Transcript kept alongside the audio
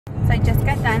I just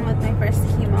got done with my first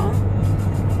chemo.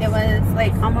 It was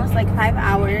like almost like 5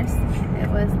 hours. It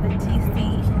was the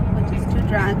TC, which is 2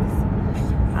 drugs.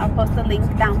 I'll post a link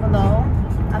down below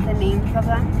of the names of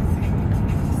them.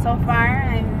 So far,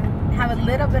 I have a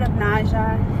little bit of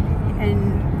nausea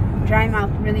and dry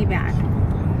mouth really bad.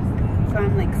 So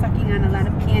I'm like sucking on a lot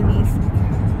of candies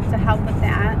to help with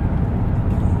that.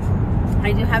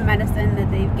 I do have medicine that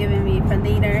they've given me for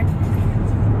later.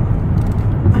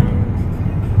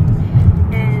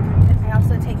 And I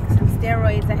also take some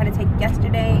steroids I had to take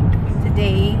yesterday,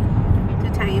 today,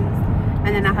 2 times.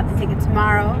 And then I'll have to take it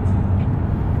tomorrow.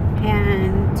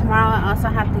 And tomorrow I also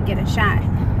have to get a shot.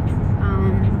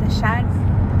 The shot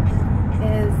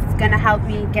is gonna help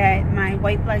me get my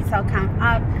white blood cell count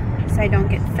up so I don't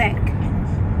get sick.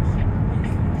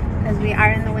 Because we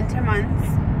are in the winter months.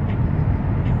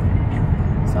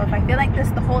 So if I feel like this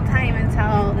the whole time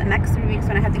until the next 3 weeks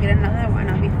when I have to get another one,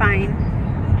 I'll be fine.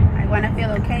 I want to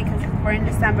feel okay because we're in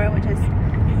December, which is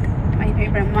my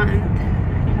favorite month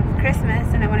of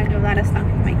Christmas, and I want to do a lot of stuff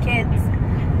with my kids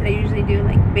that I usually do,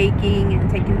 like baking and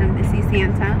taking them to see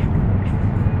Santa.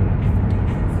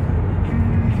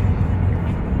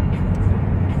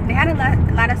 They had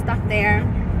a lot of stuff there,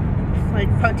 like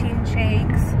protein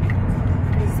shakes.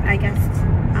 I guess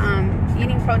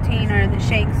eating protein or the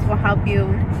shakes will help you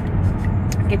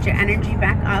get your energy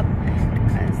back up,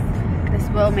 because this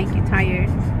will make you tired.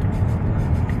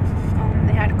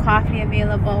 They had coffee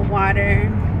available,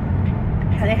 water.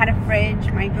 They had a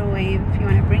fridge, microwave if you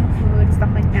want to bring food,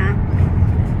 stuff like that.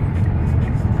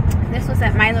 This was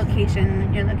at my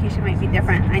location. Your location might be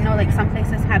different. I know like some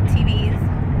places have TVs.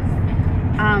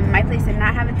 My place did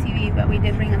not have a TV, but we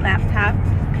did bring a laptop.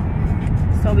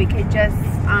 So we could just,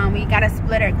 we got a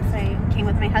splitter because I came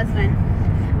with my husband.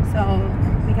 So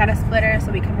we got a splitter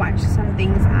so we could watch some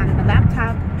things on the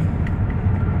laptop.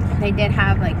 They did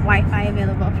have like Wi-Fi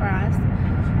available for us.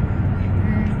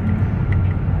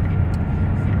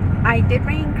 I did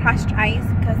bring crushed ice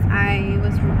because I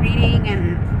was reading,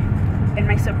 and in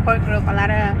my support group a lot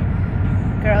of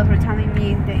girls were telling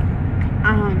me that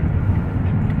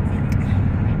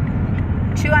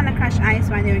chew on the crushed ice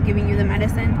while they were giving you the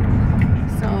medicine,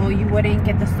 so you wouldn't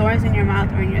get the sores in your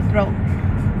mouth or in your throat.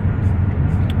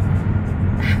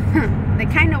 They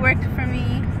kind of worked for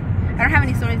me. I don't have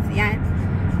any sores yet,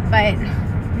 but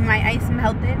my ice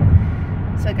melted,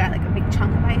 so I got like a big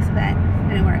chunk of ice that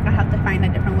didn't work. I'll have to find a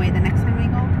different way the next time I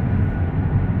go.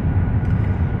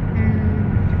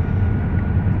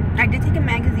 I did take a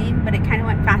magazine, but it kind of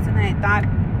went faster than I thought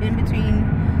in between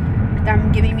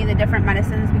them giving me the different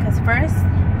medicines, because first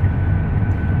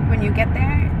when you get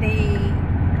there, they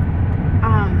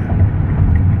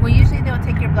well, usually they'll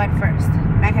take your blood first.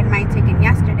 I had mine taken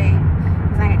yesterday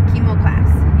because I had chemo class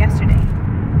yesterday,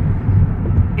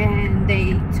 and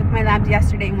they took my labs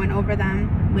yesterday and went over them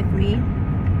with me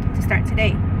to start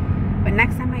today. But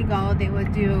next time I go, they will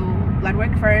do blood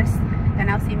work first, then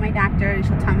I'll see my doctor and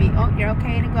she'll tell me, oh, you're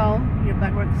okay to go, your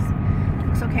blood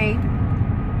looks okay,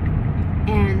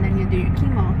 and then you'll do your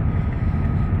chemo.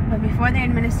 But before they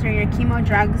administer your chemo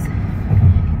drugs,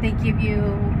 they give you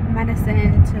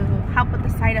medicine to help with the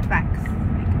side effects,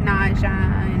 like nausea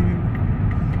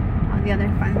and all the other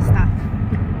fun stuff.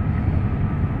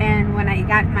 And when I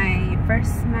got my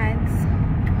first meds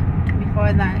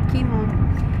before the chemo,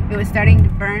 it was starting to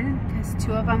burn because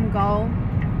 2 of them go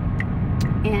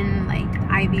in like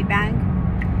the IV bag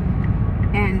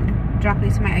and directly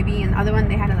to my IV, and the other one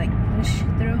they had to like push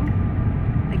through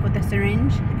like with a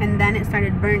syringe, and then it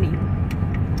started burning.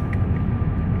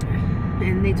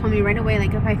 And they told me right away,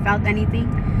 like if I felt anything,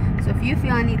 so if you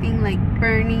feel anything like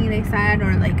burning, they said,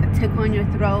 or like a tickle in your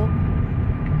throat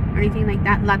or anything like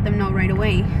that, let them know right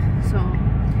away. So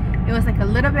it was like a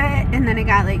little bit, and then it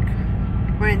got like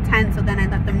more intense, so then I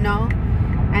let them know,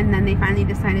 and then they finally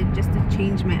decided just to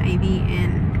change my IV,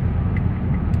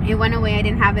 and it went away. I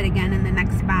didn't have it again in the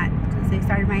next spot because they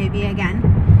started my IV again,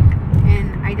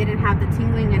 and I didn't have the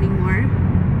tingling anymore.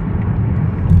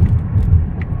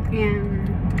 And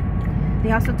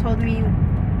they also told me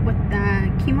with the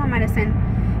chemo medicine,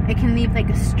 it can leave like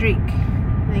a streak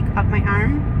like up my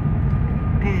arm,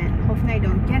 and hopefully I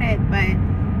don't get it, but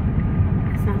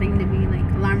it's nothing to be like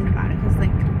alarmed about it, because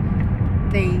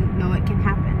like they know it can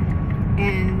happen.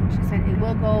 And she said it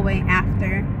will go away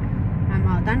after I'm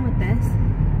all done with this.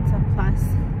 It's a plus.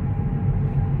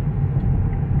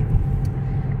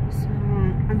 So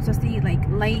I'm supposed to eat like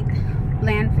light,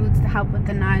 bland foods to help with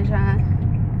the nausea.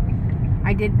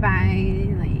 I did buy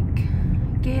like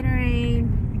Gatorade,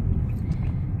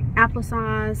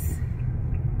 applesauce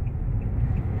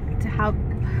to help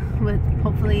with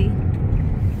hopefully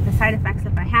the side effects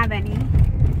if I have any.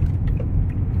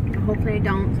 hopefully I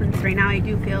don't, since right now I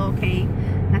do feel okay,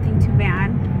 nothing too bad.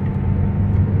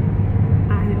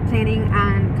 I'm planning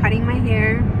on cutting my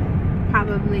hair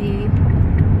probably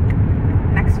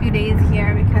next few days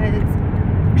here, because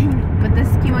with this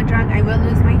chemo drug I will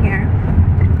lose my hair.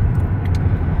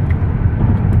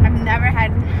 I've never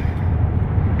had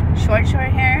short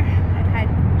hair. I've had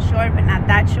short but not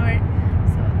that short,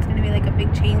 so it's gonna be like a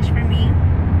big change for me.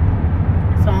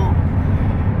 So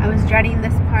I was dreading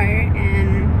this part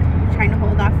and trying to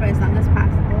hold off for as long as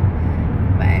possible,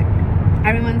 but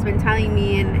everyone's been telling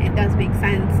me, and it does make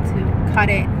sense to cut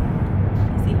it.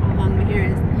 You see how long my hair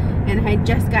is, and I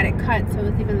just got it cut, so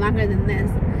it's even longer than this.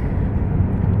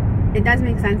 It does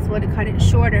make sense to cut it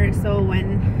shorter, so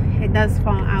when it does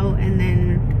fall out and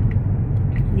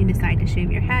then you decide to shave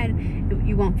your head,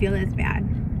 you won't feel as bad,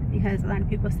 because a lot of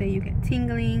people say you get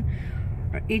tingling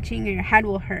or itching or your head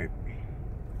will hurt,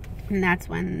 and that's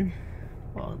when,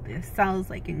 well, the cells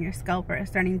like in your scalp are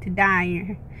starting to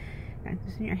die.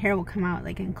 Your hair will come out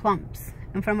like in clumps,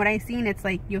 and from what I've seen, it's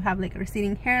like you have like a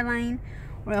receding hairline,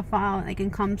 or it'll fall out like in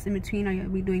clumps in between, or you'll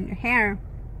be doing your hair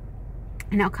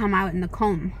and it'll come out in the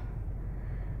comb.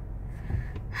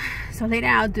 So later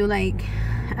I'll do like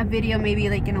a video, maybe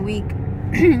like in a week,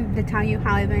 to tell you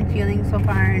how I've been feeling so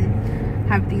far and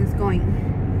how everything's going.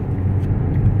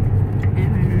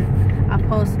 And I'll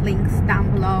post links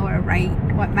down below, or write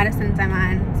what medicines I'm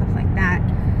on, stuff like that.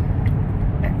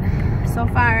 But so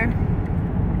far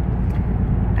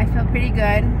I feel pretty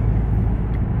good.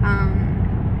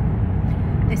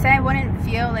 They said I wouldn't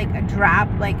feel like a drop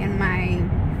like in my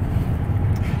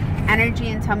energy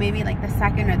until maybe like the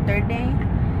second or third day,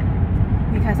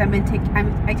 because I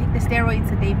take the steroids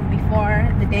the day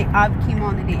before, the day of chemo,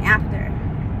 and the day after.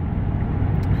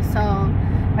 So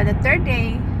by the third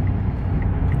day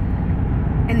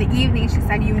in the evening, she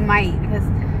said you might, because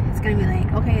it's gonna be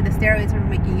like, okay, the steroids are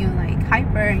making you like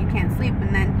hyper and you can't sleep,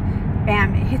 and then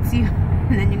bam, it hits you,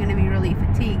 and then you're gonna be really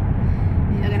fatigued.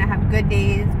 And you're gonna have good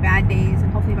days, bad days,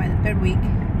 and hopefully by the third week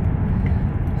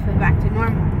feel back to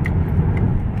normal.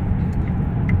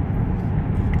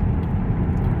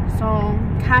 So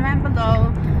comment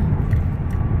below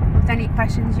with any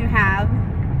questions you have,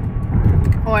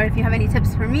 or if you have any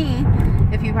tips for me,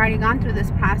 if you've already gone through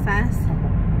this process,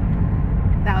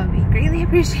 that would be greatly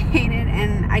appreciated.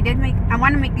 And I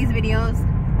want to make these videos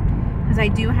because I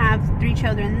do have 3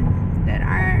 children that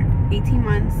are 18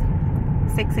 months,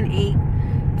 6 and 8.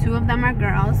 2 of them are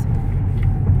girls,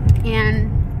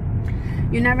 and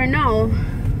you never know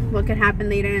what could happen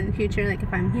later in the future, like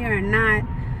if I'm here or not,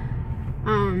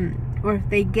 or if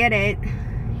they get it,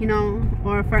 you know,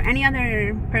 or for any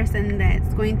other person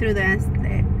that's going through this,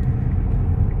 that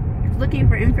is looking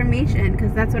for information,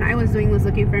 because that's what I was doing, was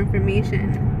looking for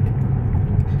information,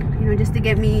 you know, just to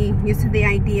get me used to the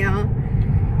idea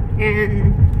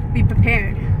and be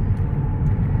prepared.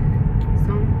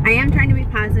 So I am trying to be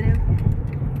positive.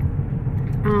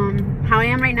 How I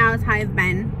am right now is how I've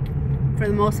been for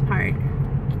the most part.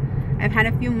 I've had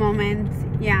a few moments,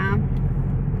 yeah,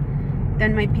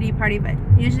 done my pity party, but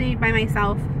usually by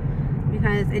myself,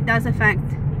 because it does affect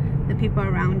the people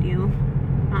around you.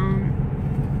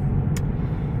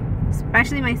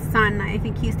 Especially my son, I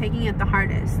think he's taking it the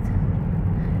hardest.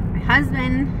 My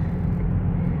husband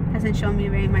hasn't shown me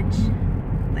very much,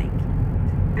 like,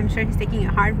 I'm sure he's taking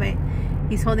it hard, but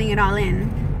he's holding it all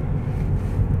in.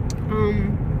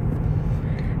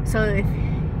 So if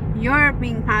you're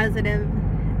being positive,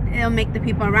 it'll make the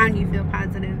people around you feel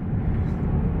positive.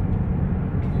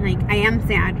 Like, I am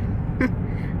sad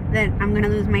that I'm gonna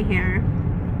lose my hair,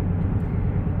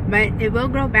 but it will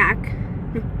grow back.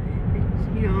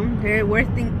 You know, there are worse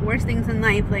things in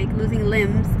life, like losing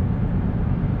limbs,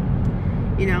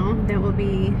 you know, that will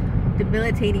be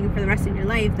debilitating for the rest of your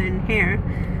life than hair,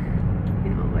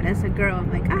 you know. But as a girl,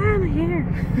 I'm like, my hair.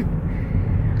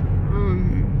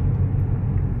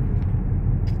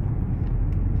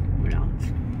 What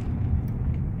else?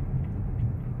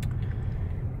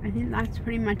 I think that's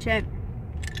pretty much it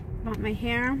about my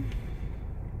hair.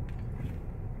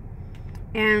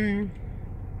 And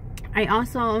I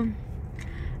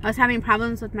was having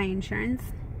problems with my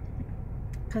insurance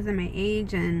because of my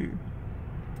age and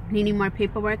needing more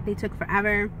paperwork. They took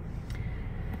forever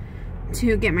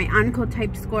to get my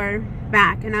oncotype score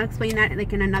back, and I'll explain that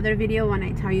like in another video when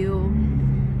I tell you,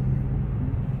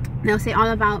 and I'll say all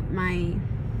about my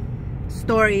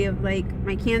story of like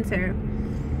my cancer.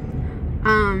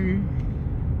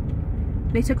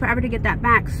 They took forever to get that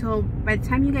back, so by the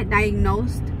time you get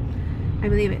diagnosed, I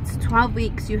believe it's 12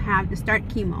 weeks you have to start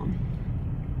chemo.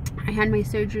 I had my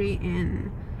surgery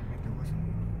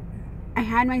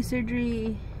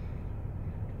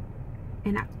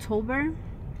in October,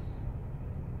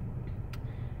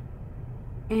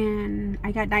 and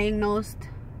I got diagnosed.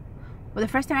 Well, the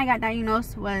first time I got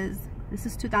diagnosed was, this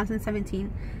is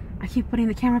 2017. I keep putting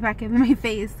the camera back in my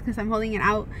face because I'm holding it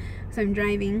out because I'm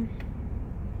driving.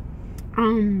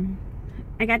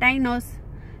 I got diagnosed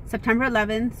September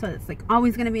 11th, so it's like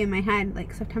always gonna be in my head,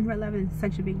 like September 11th is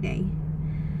such a big day.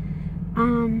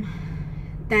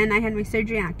 Then I had my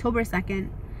surgery on October 2nd,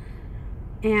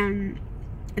 and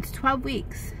it's 12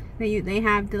 weeks that they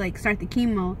have to like start the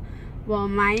chemo. Well,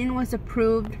 mine was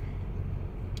approved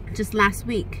just last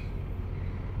week,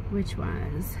 which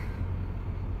was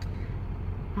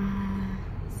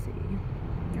let's see,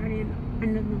 started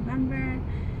end of November,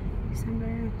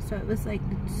 December, so it was like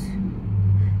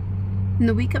in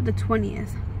the week of the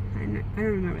 20th. I don't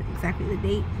remember exactly the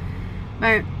date,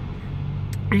 but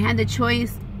I had the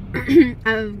choice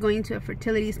of going to a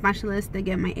fertility specialist to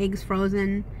get my eggs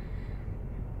frozen.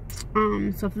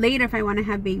 So if later, if I want to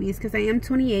have babies, because I am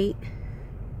 28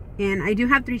 and I do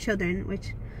have 3 children,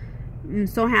 which I'm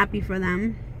so happy for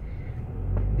them.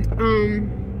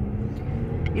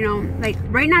 You know, like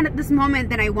right now at this moment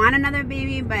that I want another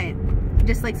baby, but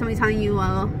just like somebody telling you,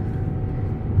 well,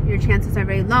 your chances are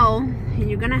very low and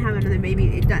you're gonna have another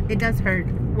baby, it does hurt.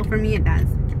 Well, for me it does.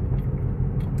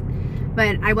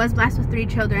 But I was blessed with 3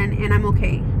 children, and I'm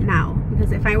okay now,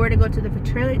 because if I were to go to the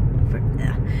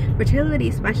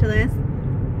fertility specialist,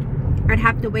 I'd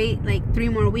have to wait like 3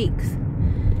 more weeks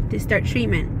to start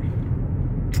treatment.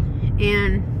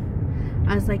 And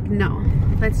I was like, no,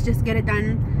 let's just get it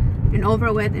done and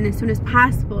over with, and as soon as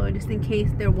possible, just in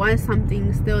case there was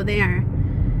something still there.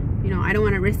 You know, I don't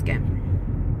want to risk it.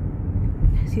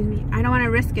 Excuse me, I don't want to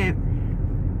risk it.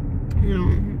 You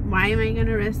know, why am I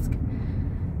gonna risk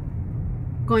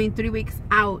going 3 weeks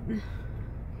out,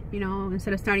 you know,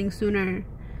 instead of starting sooner?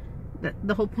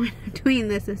 The whole point of doing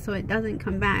this is so it doesn't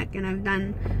come back, and I'm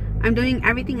doing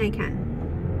everything I can.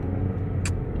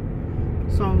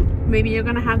 So maybe you're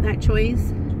gonna have that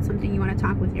choice, something you want to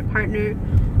talk with your partner,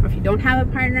 or if you don't have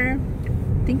a partner,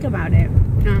 think about it.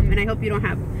 And I hope you don't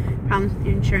have problems with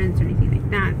your insurance or anything like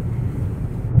that.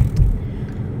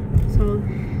 So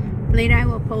later I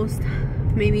will post,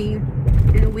 maybe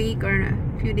in a week or in a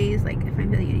few days, like if I'm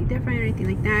feeling any different or anything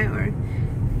like that, or if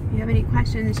you have any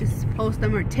questions, just post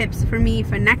them, or tips for me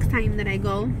for next time that I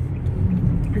go,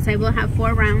 because I will have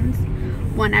 4 rounds,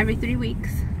 1 every 3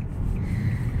 weeks.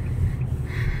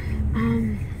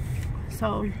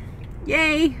 So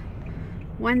yay,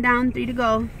 1 down, 3 to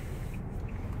go.